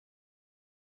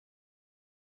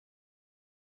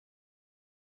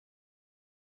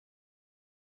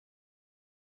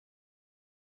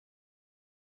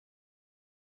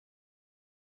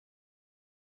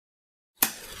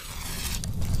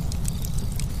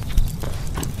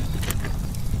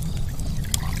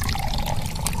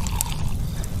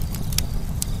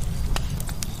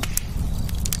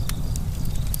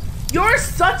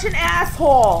such an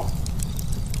asshole.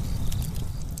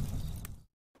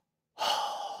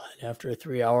 After a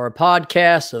 3-hour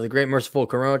podcast of the Great Merciful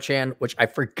Corona Chan, which I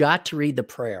forgot to read the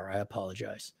prayer. I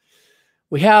apologize.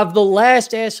 We have the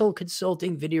last asshole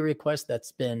consulting video request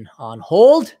that's been on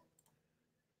hold.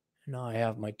 Now I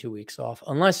have my 2 weeks off,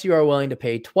 unless you are willing to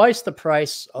pay twice the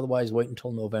price. Otherwise, wait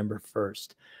until November 1st.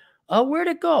 Where'd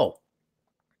it go?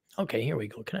 Okay, here we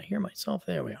go. Can I hear myself?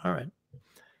 There we are.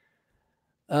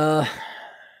 All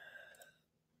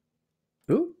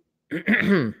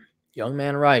right. Young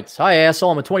man writes, "Hi,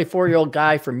 asshole. I'm a 24-year-old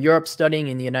guy from Europe studying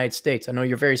in the United States. I know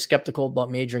you're very skeptical about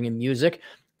majoring in music.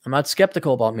 I'm not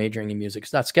skeptical about majoring in music.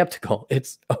 It's not skeptical.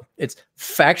 It's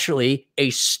factually a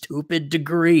stupid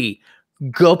degree.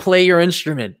 Go play your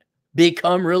instrument.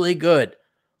 Become really good.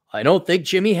 I don't think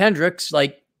Jimi Hendrix,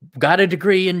 got a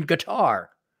degree in guitar.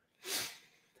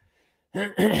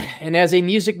 And as a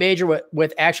music major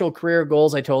with actual career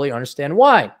goals, I totally understand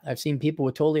why. I've seen people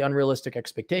with totally unrealistic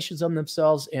expectations of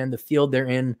themselves and the field they're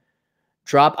in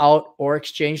drop out or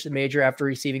exchange the major after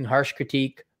receiving harsh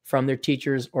critique from their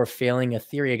teachers or failing a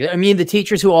theory. I mean, the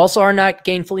teachers who also are not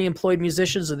gainfully employed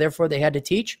musicians, and therefore they had to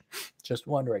teach? Just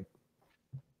wondering.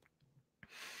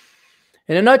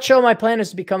 In a nutshell, my plan is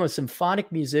to become a symphonic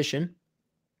musician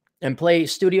and play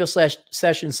studio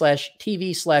session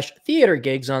TV theater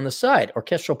gigs on the side.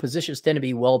 Orchestral positions tend to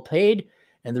be well paid,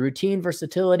 and the routine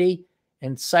versatility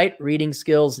and sight reading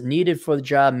skills needed for the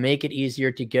job make it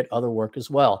easier to get other work as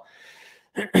well.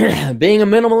 Being a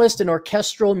minimalist and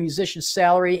orchestral musician's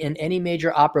salary in any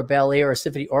major opera, ballet, or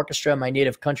symphony orchestra in my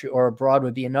native country or abroad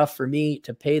would be enough for me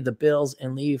to pay the bills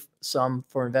and leave some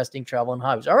for investing, travel, and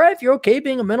hobbies. All right, if you're okay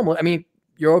being a minimalist, I mean,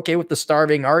 you're okay with the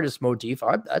starving artist motif, all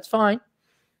right, that's fine.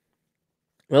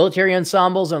 Military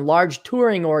ensembles and large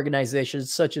touring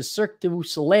organizations such as Cirque du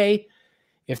Soleil,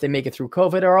 if they make it through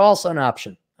COVID, are also an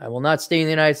option. I will not stay in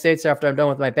the United States after I'm done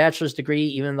with my bachelor's degree,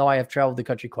 even though I have traveled the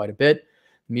country quite a bit.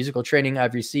 The musical training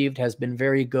I've received has been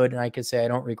very good, and I can say I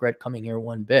don't regret coming here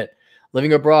one bit.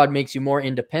 Living abroad makes you more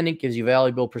independent, gives you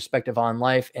valuable perspective on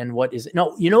life, and what is it?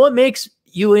 No, you know what makes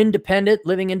you independent,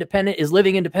 living independent, is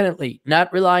living independently,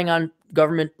 not relying on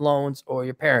government loans or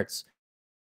your parents.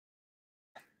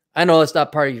 I know that's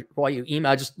not part of why you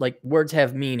email, just like words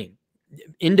have meaning.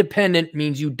 Independent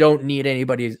means you don't need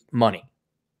anybody's money.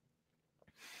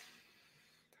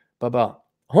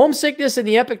 Homesickness and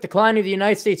the epic decline of the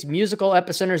United States musical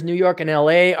epicenters, New York and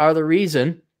LA, are the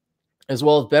reason, as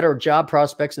well as better job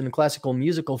prospects in the classical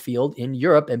musical field in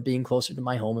Europe and being closer to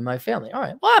my home and my family. All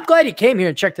right. Well, I'm glad you came here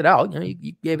and checked it out. You know,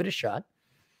 you gave it a shot.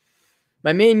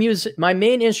 My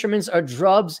main instruments are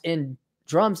drums and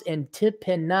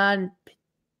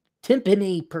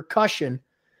timpani percussion,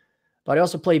 but I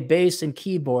also play bass and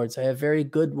keyboards. I have very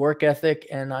good work ethic,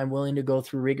 and I'm willing to go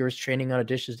through rigorous training on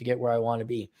auditions to get where I want to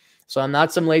be. So I'm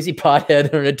not some lazy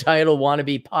pothead or an entitled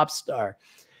wannabe pop star.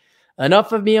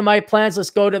 Enough of me and my plans. Let's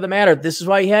go to the matter. This is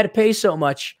why you had to pay so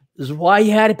much. This is why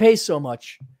you had to pay so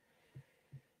much.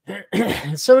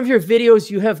 In some of your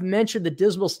videos, you have mentioned the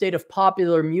dismal state of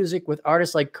popular music with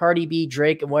artists like Cardi B,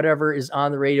 Drake, and whatever is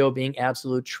on the radio being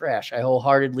absolute trash. I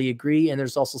wholeheartedly agree, and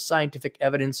there's also scientific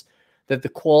evidence that the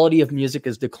quality of music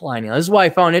is declining. This is why I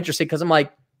found it interesting, because I'm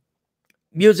like,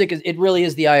 music, it really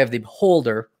is the eye of the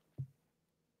beholder.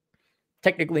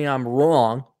 Technically, I'm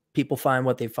wrong. People find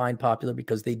what they find popular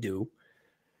because they do.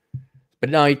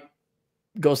 But now he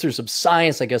goes through some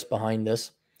science, I guess, behind this.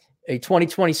 A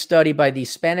 2020 study by the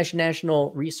Spanish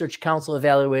National Research Council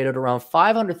evaluated around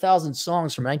 500,000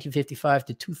 songs from 1955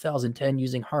 to 2010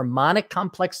 using harmonic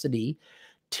complexity,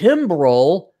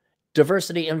 timbral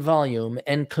diversity, and volume,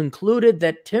 and concluded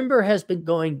that timbre has been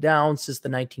going down since the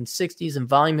 1960s and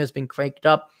volume has been cranked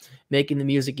up, making the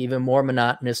music even more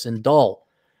monotonous and dull.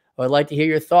 I'd like to hear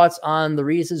your thoughts on the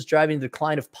reasons driving the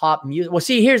decline of pop music. Well,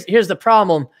 see, here's the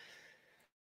problem.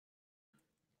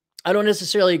 I don't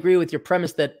necessarily agree with your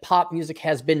premise that pop music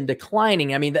has been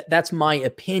declining. I mean, that's my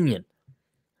opinion.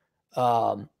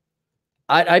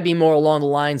 I'd be more along the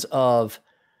lines of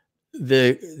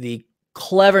the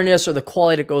cleverness or the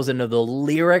quality that goes into the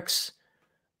lyrics,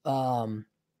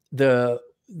 the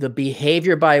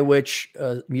behavior by which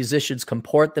musicians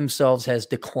comport themselves has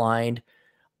declined.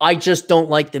 I just don't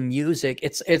like the music.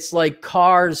 It's like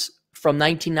cars from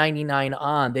 1999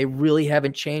 on. They really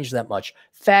haven't changed that much.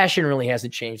 Fashion really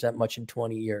hasn't changed that much in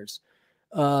 20 years.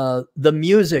 The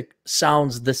music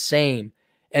sounds the same.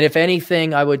 And if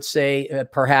anything, I would say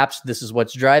perhaps this is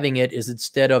what's driving it, is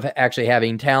instead of actually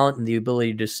having talent and the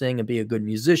ability to sing and be a good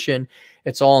musician,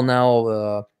 it's all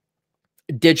now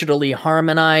digitally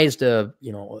harmonized.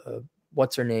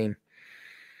 What's her name?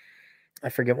 I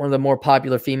forget, one of the more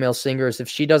popular female singers, if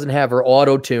she doesn't have her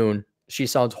auto tune, she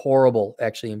sounds horrible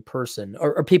actually in person,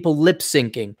 or people lip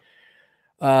syncing.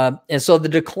 And so the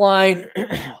decline,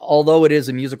 although it is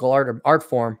a musical art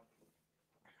form,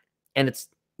 and it's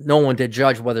no one to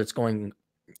judge whether it's going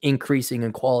increasing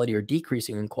in quality or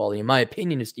decreasing in quality. In my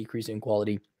opinion, it's decreasing in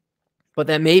quality, but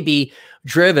that may be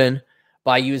driven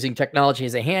by using technology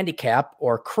as a handicap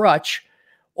or crutch,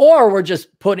 or we're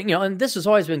just putting, and this has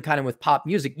always been kind of with pop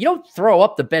music. You don't throw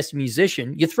up the best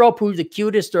musician. You throw up who the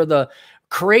cutest or the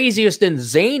craziest and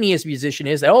zaniest musician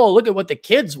is. Oh, look at what the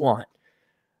kids want.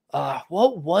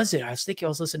 What was it? I was thinking I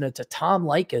was listening to Tom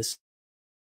Likas.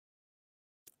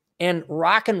 And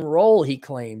rock and roll, he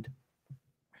claimed.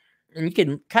 And you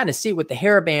can kind of see with the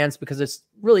hair bands, because it's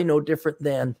really no different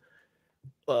than,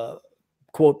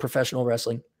 quote, professional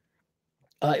wrestling.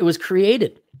 It was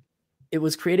created. It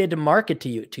was created to market to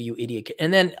you idiot.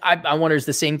 And then I wonder, is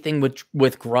the same thing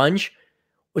with grunge,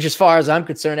 which as far as I'm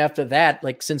concerned, after that,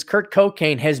 like since Kurt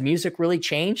Cobain, has music really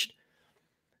changed?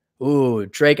 Ooh,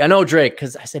 Drake. I know Drake,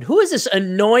 because I said, who is this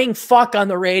annoying fuck on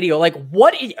the radio? Like,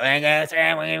 what is...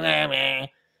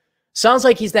 Sounds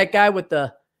like he's that guy with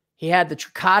he had the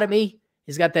trichotomy.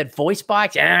 He's got that voice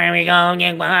box. That's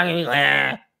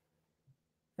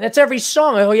every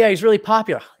song. Oh, yeah, he's really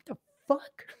popular. What the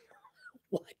fuck?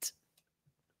 What?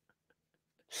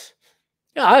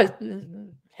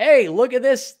 Hey, look at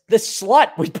this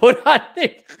slut we put on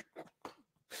there.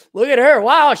 Look at her.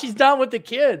 Wow, she's done with the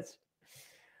kids.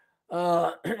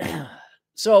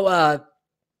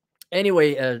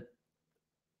 Anyway,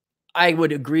 I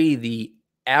would agree the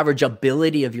average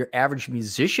ability of your average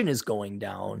musician is going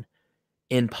down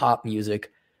in pop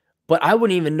music, but I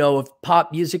wouldn't even know if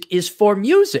pop music is for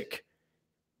music.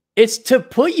 It's to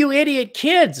put you idiot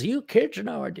kids, you kids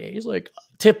nowadays, like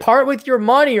to part with your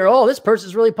money, or, oh, this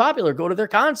person's really popular, go to their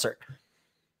concert.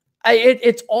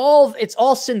 It's all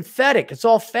synthetic. It's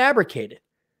all fabricated.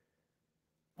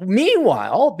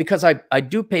 Meanwhile, because I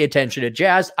do pay attention to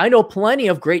jazz, I know plenty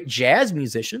of great jazz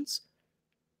musicians.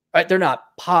 Right? They're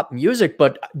not pop music,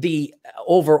 but the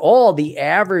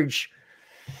average,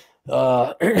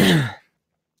 the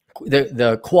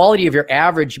quality of your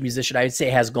average musician, I'd say,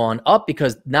 has gone up,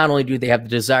 because not only do they have the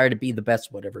desire to be the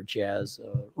best, whatever, jazz,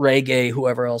 reggae,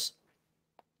 whoever else,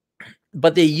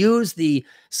 but they use the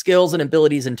skills and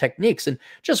abilities and techniques. And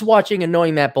just watching and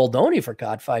knowing Matt Baldoni for,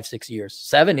 God, 5-6 years,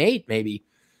 7, 8, maybe,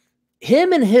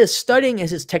 him and his studying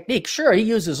his technique. Sure, he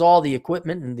uses all the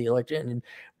equipment and the electric,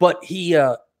 but he,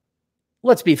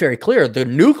 let's be very clear, the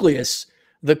nucleus,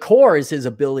 the core, is his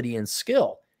ability and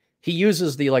skill. He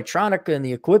uses the electronic and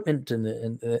the equipment and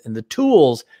the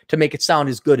tools to make it sound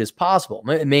as good as possible,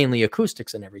 mainly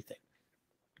acoustics and everything.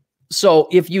 So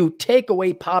if you take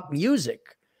away pop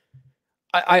music,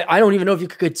 I don't even know if you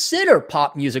could consider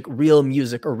pop music or real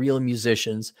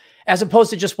musicians, as opposed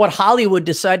to just what Hollywood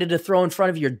decided to throw in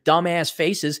front of your dumbass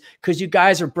faces, because you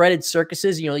guys are breaded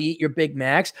circuses. You'll eat your Big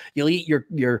Macs, you'll eat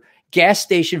your gas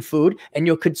station food, and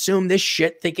you'll consume this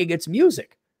shit thinking it's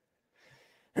music.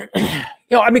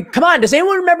 I mean, come on. Does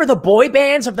anyone remember the boy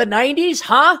bands of the 90s?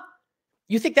 Huh?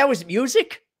 You think that was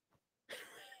music?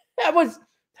 That was,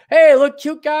 hey, look,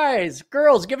 cute guys,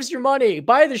 girls, give us your money.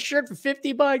 Buy the shirt for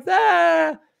 $50.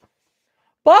 Ah,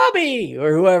 Bobby,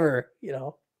 or whoever,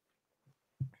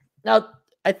 Now,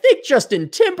 I think Justin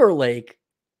Timberlake,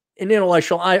 an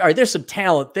intellectual, there's some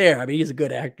talent there. I mean, he's a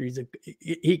good actor. He's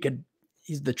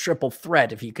the triple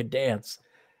threat if he could dance.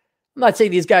 I'm not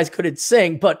saying these guys couldn't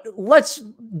sing, but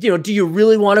do you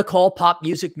really want to call pop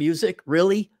music music?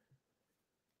 Really?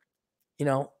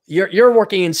 You're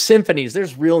working in symphonies.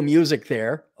 There's real music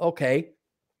there. Okay.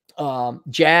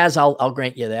 Jazz, I'll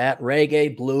grant you that.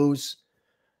 Reggae, blues,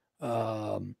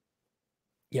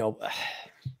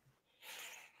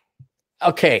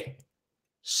 okay.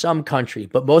 Some country,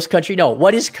 but most country, no.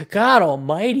 What is, God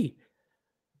almighty?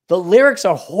 The lyrics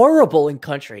are horrible in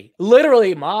country.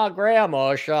 Literally, my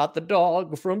grandma shot the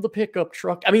dog from the pickup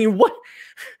truck. I mean, what?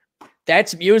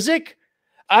 That's music?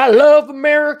 I love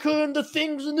America and the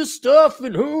things and the stuff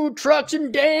and who trucks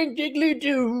and dang diggly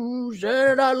doos,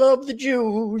 and I love the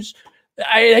Jews.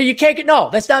 You can't get, no,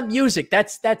 that's not music.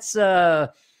 That's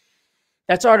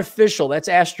artificial. That's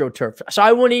AstroTurf. So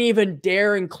I wouldn't even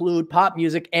dare include pop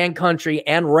music and country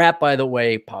and rap, by the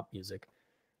way, pop music.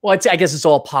 Well, I guess it's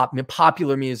all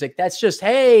popular music. That's just,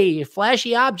 hey,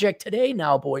 flashy object today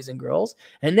now, boys and girls.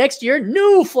 And next year,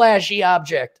 new flashy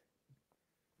object.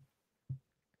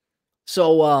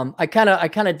 So I kind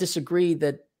of disagree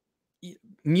that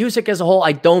music as a whole,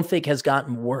 I don't think has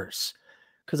gotten worse,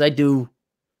 because I do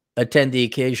attend the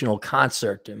occasional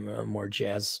concert in a more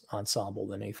jazz ensemble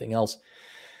than anything else.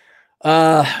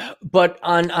 But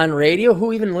on radio,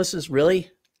 who even listens really?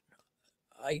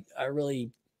 I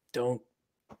really don't.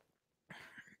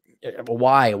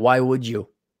 Why? Why would you?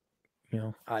 You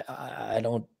know, I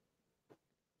don't.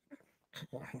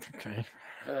 Okay.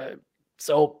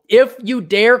 So if you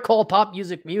dare call pop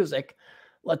music music,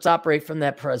 let's operate from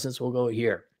that presence. We'll go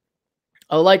here.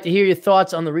 I would like to hear your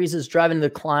thoughts on the reasons driving the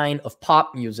decline of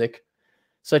pop music,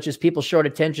 such as people's short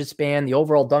attention span, the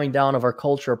overall dumbing down of our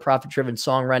culture, profit-driven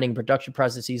songwriting and production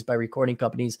processes by recording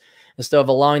companies, instead of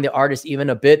allowing the artist even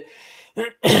a bit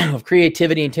of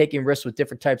creativity and taking risks with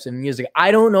different types of music.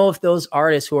 I don't know if those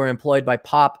artists who are employed by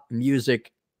pop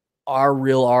music are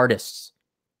real artists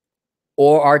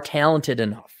or are talented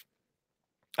enough.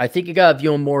 I think you got to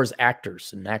view them more as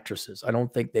actors and actresses. I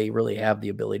don't think they really have the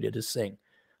ability to sing.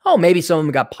 Oh, maybe some of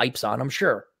them got pipes on, I'm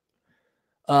sure.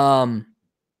 But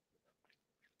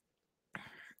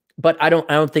I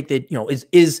don't think that, you know,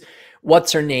 is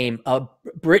what's her name?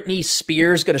 Britney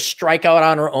Spears going to strike out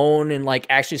on her own and like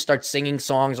actually start singing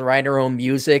songs, write her own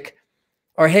music?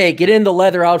 Or, hey, get in the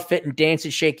leather outfit and dance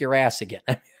and shake your ass again.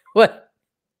 What?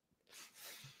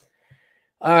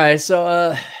 All right.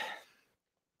 So,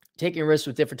 taking risks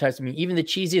with different types of music. Even the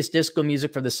cheesiest disco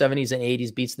music from the 70s and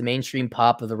 80s beats the mainstream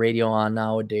pop of the radio on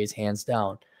nowadays, hands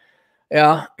down.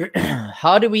 Yeah.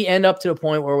 How did we end up to the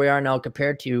point where we are now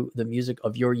compared to the music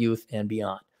of your youth and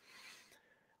beyond?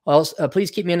 Well, please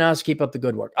keep me honest. Keep up the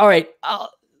good work. All right.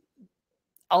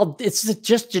 It's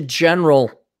just a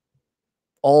general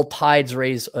all tides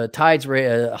raise,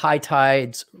 high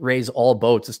tides raise all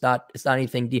boats. It's not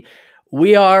anything deep.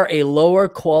 We are a lower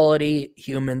quality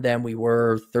human than we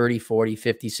were 30, 40,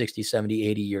 50, 60, 70,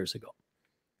 80 years ago.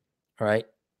 All right.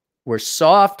 We're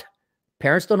soft.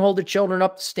 Parents don't hold their children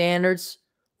up to standards.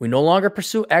 We no longer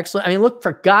pursue excellence. I mean, look,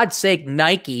 for God's sake,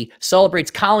 Nike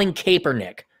celebrates Colin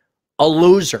Kaepernick, a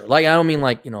loser. Like, I don't mean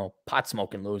like, you know, pot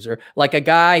smoking loser, like a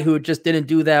guy who just didn't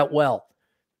do that well.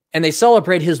 And they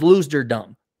celebrate his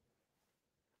loserdom.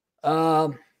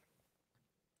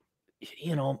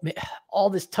 You know, all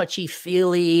this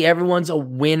touchy-feely, everyone's a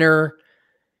winner.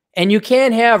 And you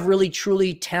can't have really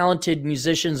truly talented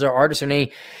musicians or artists or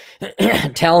any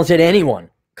talented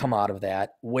anyone come out of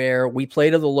that where we play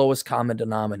to the lowest common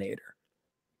denominator.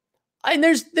 And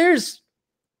there's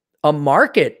a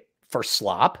market for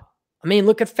slop. I mean,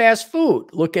 look at fast food.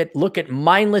 Look at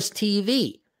mindless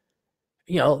TV.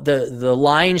 You know, the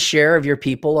lion's share of your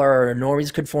people are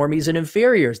normies, conformies, and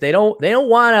inferiors. They don't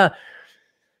want to.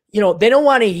 You know, they don't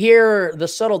want to hear the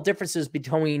subtle differences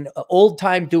between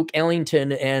old-time Duke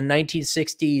Ellington and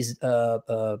 1960s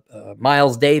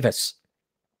Miles Davis.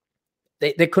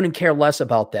 They couldn't care less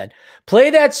about that. Play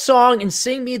that song and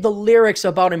sing me the lyrics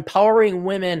about empowering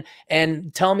women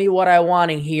and tell me what I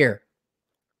want to hear.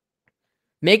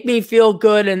 Make me feel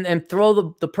good and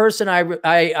throw the person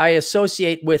I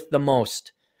associate with the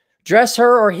most. Dress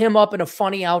her or him up in a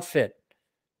funny outfit.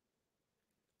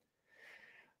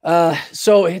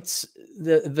 So it's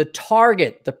the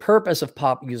target, the purpose of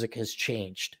pop music has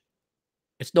changed.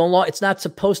 It's not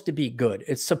supposed to be good.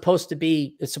 It's supposed to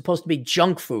be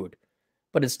junk food,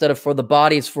 but instead of for the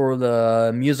body, it's for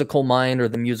the musical mind or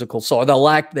the musical soul, or the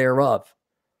lack thereof.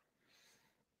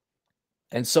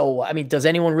 And so, I mean, does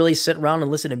anyone really sit around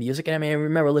and listen to music? I mean, I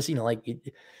remember listening to like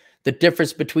the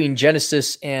difference between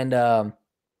Genesis and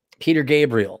Peter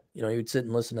Gabriel. You know, you'd sit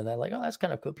and listen to that, like, oh, that's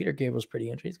kind of cool. Peter Gabriel's pretty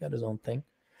interesting. He's got his own thing.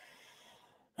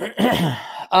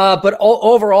 But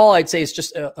overall, I'd say it's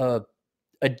just a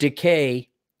decay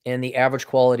in the average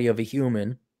quality of a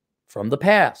human from the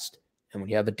past. And when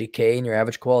you have a decay in your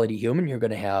average quality human, you're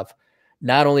going to have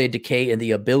not only a decay in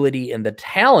the ability and the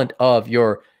talent of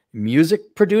your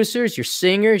music producers, your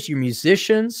singers, your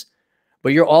musicians,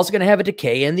 but you're also going to have a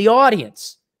decay in the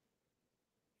audience.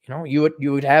 You know,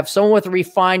 you would have someone with a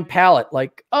refined palate,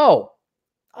 like, oh,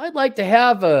 I'd like to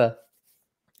have a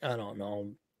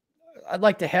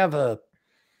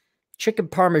chicken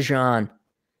parmesan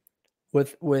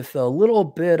with a little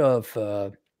bit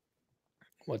of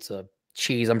what's a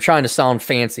cheese? I'm trying to sound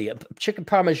fancy. A chicken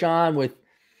parmesan with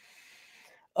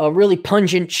a really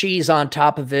pungent cheese on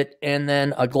top of it, and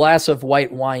then a glass of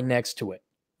white wine next to it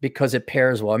because it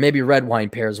pairs well. Maybe red wine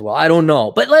pairs well. I don't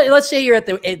know. But let's say you're at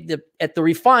the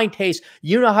refined taste.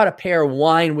 You know how to pair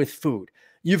wine with food.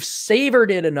 You've savored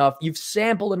it enough. You've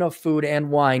sampled enough food and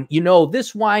wine. You know,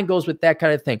 this wine goes with that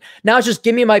kind of thing. Now it's just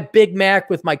give me my Big Mac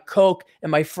with my Coke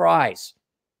and my fries.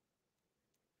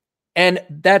 And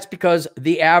that's because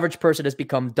the average person has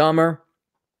become dumber.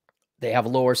 They have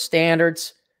lower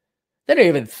standards. They don't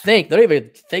even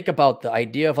think about the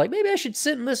idea of like, maybe I should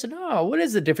sit and listen. Oh, what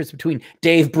is the difference between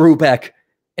Dave Brubeck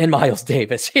And Miles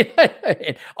Davis.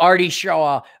 And Artie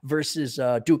Shaw versus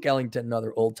Duke Ellington,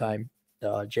 another old-time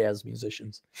jazz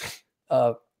musicians.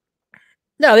 No,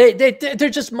 they're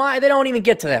just they don't even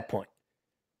get to that point.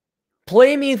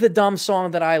 Play me the dumb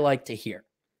song that I like to hear.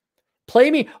 Play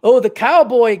me, the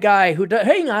cowboy guy who does,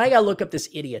 hang on, I gotta look up this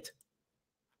idiot.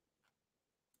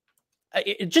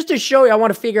 Just to show you, I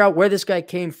want to figure out where this guy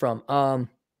came from.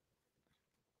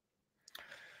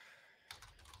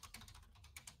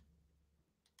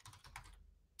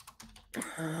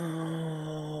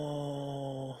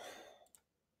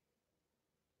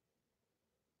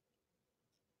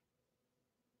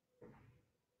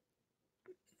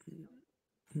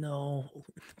 No,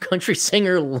 country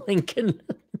singer Lincoln.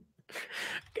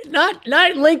 not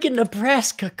Lincoln,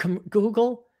 Nebraska.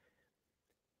 Google.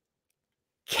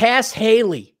 Cass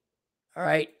Haley. All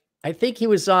right. I think he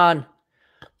was on.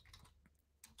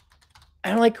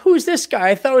 I'm like, who's this guy?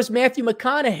 I thought it was Matthew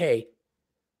McConaughey.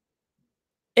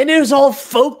 And it was all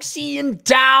folksy and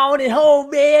down. And oh,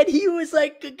 man, he was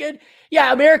like a good.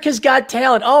 Yeah, America's Got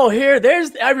Talent. Oh,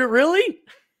 I mean, really?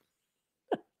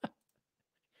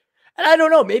 And I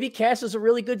don't know. Maybe Cass is a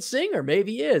really good singer.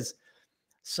 Maybe he is.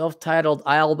 Self-titled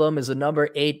album is a number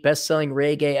 8 best-selling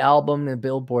reggae album in the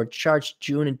Billboard charts.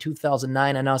 June in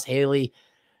 2009 announced Haley.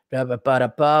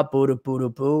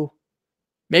 Boo.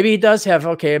 Maybe he does have,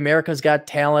 America's Got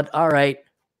Talent. All right.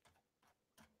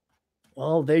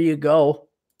 Well, there you go.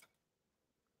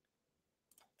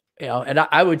 And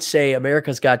I would say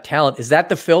America's Got Talent. Is that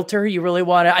the filter you really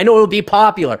want? I know it'll be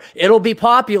popular. It'll be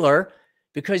popular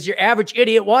because your average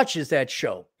idiot watches that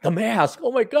show. The Mask.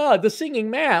 Oh, my God. The Singing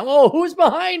Man. Oh, who's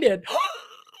behind it?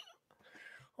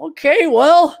 Okay,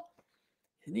 well,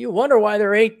 you wonder why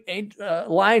there ain't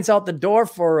lines out the door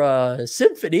for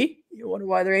symphony. You wonder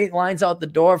why there ain't lines out the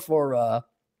door for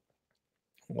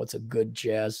what's a good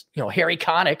jazz? Harry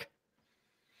Connick.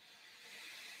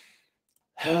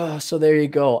 So there you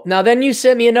go. Now, then you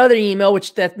sent me another email,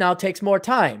 which that now takes more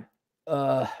time.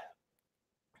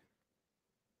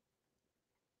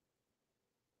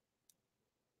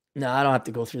 No, I don't have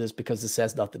to go through this because this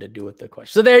has nothing to do with the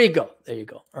question. So there you go. There you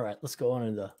go. All right, let's go on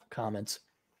to the comments.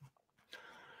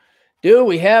 Do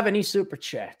we have any super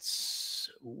chats?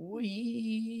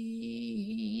 We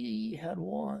had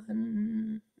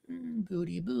one.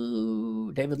 Booty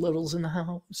boo. David Little's in the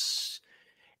house.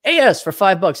 AS for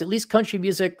 $5. At least country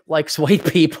music likes white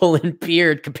people and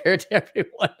beard compared to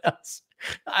everyone else.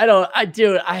 I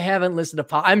haven't listened to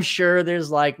pop. I'm sure there's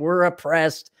we're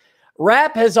oppressed.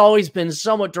 Rap has always been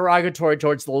somewhat derogatory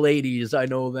towards the ladies. I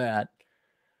know that.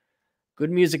 Good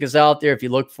music is out there if you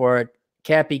look for it.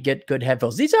 Cappy, get good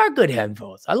headphones. These are good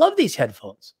headphones. I love these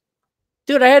headphones.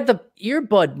 Dude, I had the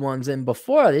earbud ones in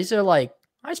before. These are I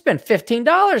spent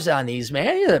 $15 on these,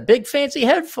 man. These are big fancy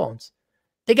headphones.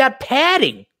 They got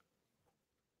padding.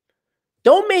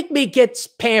 Don't make me get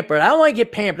pampered. I don't want to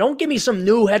get pampered. Don't give me some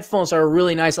new headphones that are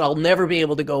really nice and I'll never be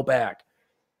able to go back.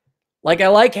 I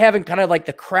like having kind of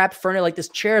the crap furniture. This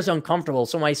chair is uncomfortable.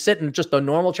 So when I sit in just a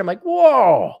normal chair, I'm like,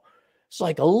 whoa. It's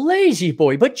like a lazy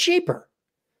boy, but cheaper.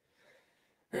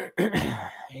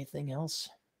 Anything else?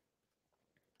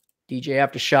 DJ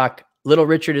Aftershock. Little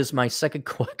Richard is my second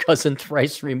cousin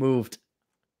thrice removed.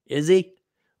 Is he?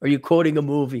 Are you quoting a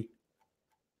movie?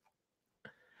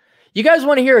 You guys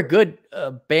want to hear a good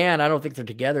band? I don't think they're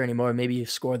together anymore. Maybe you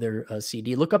score their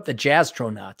CD. Look up the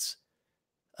Jazztronauts.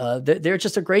 They're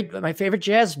just my favorite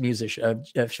jazz musician,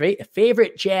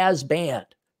 favorite jazz band.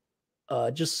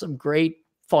 Just some great,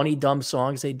 funny, dumb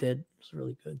songs they did. It's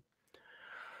really good.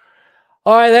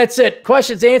 All right, that's it.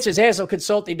 Questions, answers,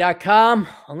 assholeconsulting.com.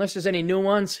 Unless there's any new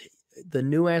ones, the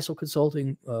new Asshole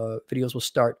Consulting videos will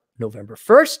start November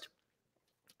 1st.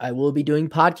 I will be doing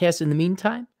podcasts in the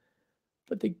meantime.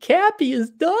 But the Cappy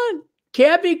is done.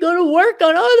 Cappy going to work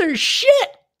on other shit.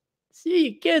 See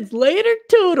you kids later.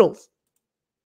 Toodles.